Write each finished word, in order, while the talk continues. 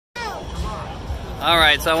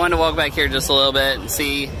Alright, so I wanted to walk back here just a little bit and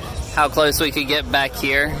see how close we could get back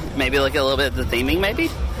here. Maybe look a little bit at the theming,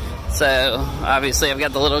 maybe? So, obviously I've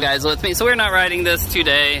got the little guys with me, so we're not riding this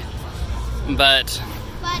today, but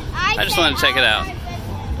I just want to check it out.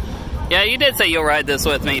 Yeah, you did say you'll ride this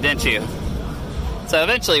with me, didn't you? So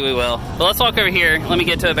eventually we will. But let's walk over here. Let me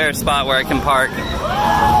get to a better spot where I can park,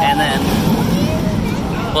 and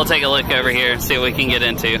then we'll take a look over here and see what we can get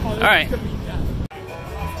into. Alright.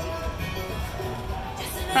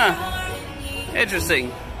 Huh.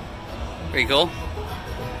 Interesting. Pretty cool.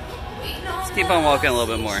 Let's keep on walking a little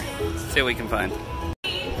bit more. See what we can find.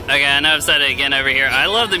 Okay, I know I've said it again over here. I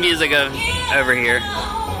love the music of over here.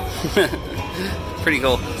 Pretty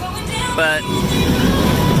cool. But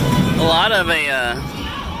a lot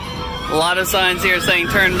of signs here saying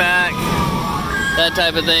turn back, that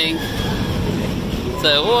type of thing.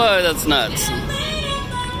 So, whoa, that's nuts.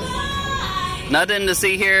 Nothing to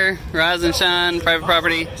see here. Rise and shine, private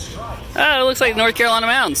property. Oh, it looks like North Carolina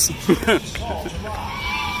mountains.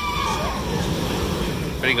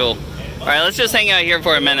 Pretty cool. Alright, let's just hang out here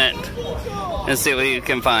for a minute and see what we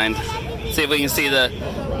can find. See if we can see the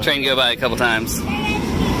train go by a couple times.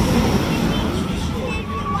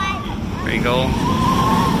 Pretty cool.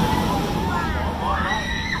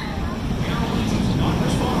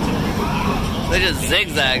 They just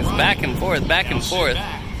zigzags back and forth, back and forth.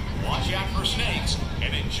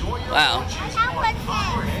 Wow.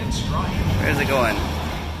 Where's it going?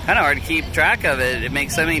 Kind of hard to keep track of it. It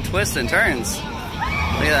makes so many twists and turns.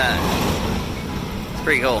 Look at that. It's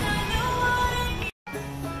pretty cool.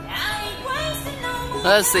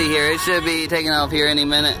 Let's see here. It should be taking off here any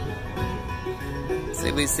minute. See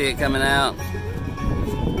if we see it coming out. Go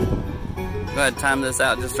ahead and time this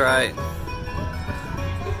out just right.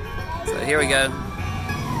 So here we go.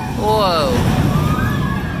 Whoa.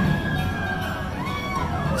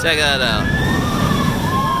 Check that out.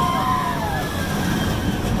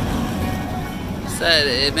 Said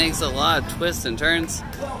it makes a lot of twists and turns.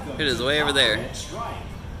 It is way over there. It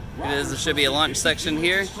is. There should be a launch section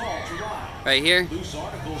here. Right here.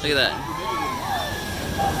 Look at that.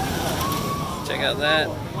 Check out that.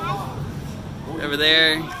 Over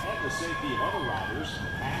there.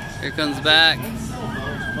 Here comes back.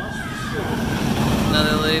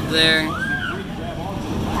 Another loop there.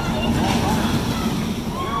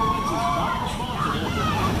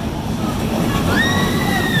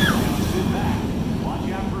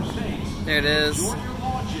 There it is.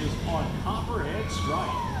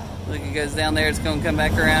 Look, it goes down there. It's going to come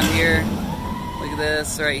back around here. Look at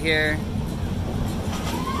this right here.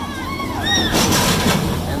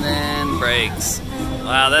 And then brakes.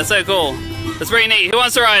 Wow, that's so cool. That's pretty neat. Who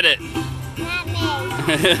wants to ride it? Not me.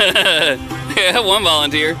 I have one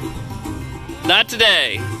volunteer. Not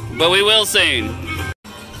today, but we will soon.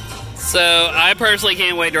 So I personally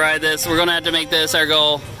can't wait to ride this. We're going to have to make this our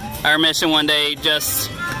goal, our mission one day. Just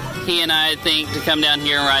he and I think to come down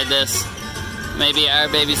here and ride this. Maybe our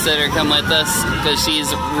babysitter come with us because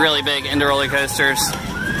she's really big into roller coasters.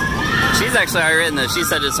 She's actually already ridden this. She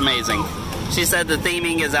said it's amazing. She said the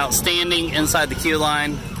theming is outstanding inside the queue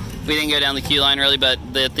line. We didn't go down the queue line really, but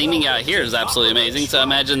the theming out here is absolutely amazing. So I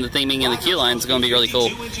imagine the theming in the queue line is going to be really cool.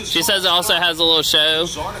 She says it also has a little show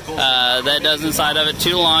that does inside of it,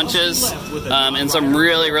 2 launches, and some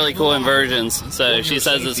really, really cool inversions. So she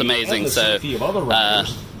says it's amazing. So we'll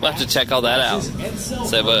have to check all that out.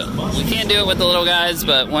 So, but we can't do it with the little guys,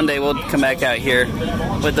 but one day we'll come back out here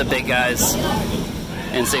with the big guys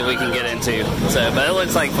and see what we can get into. So, but it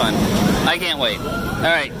looks like fun. I can't wait. All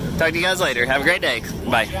right, talk to you guys later. Have a great day.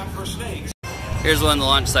 Bye. Here's one of the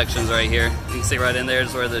launch sections right here. You can see right in there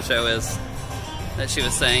is where the show is that she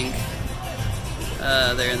was saying.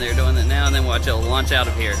 They're in there doing it now, and then watch it launch out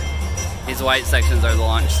of here. These white sections are the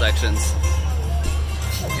launch sections.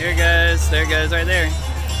 Here it goes. There it goes right there.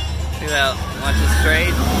 Check it out. Watch it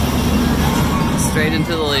straight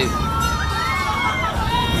into the loop.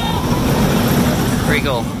 Pretty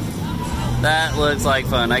cool. That looks like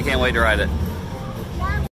fun. I can't wait to ride it. Check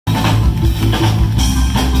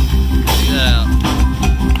that out.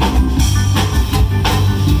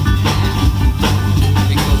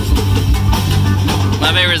 Pretty cool.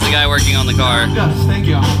 My favorite is the guy working on the car. Yes, thank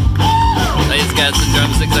you. He's got some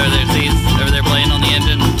drumsticks over there. See, he's over there playing on the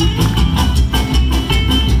engine.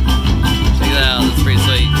 Check that out. That's pretty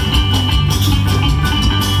sweet.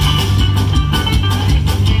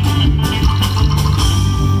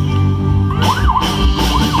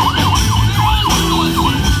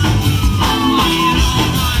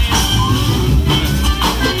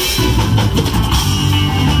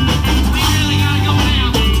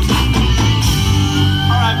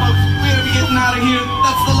 Alright folks, we're gonna be getting out of here.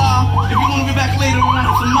 That's the law. If you want to be back later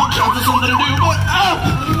Shout for something to do, boy.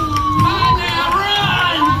 Come on now,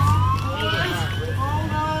 run!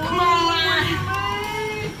 Come on, Larry.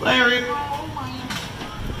 Larry.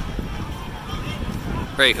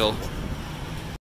 Very cool.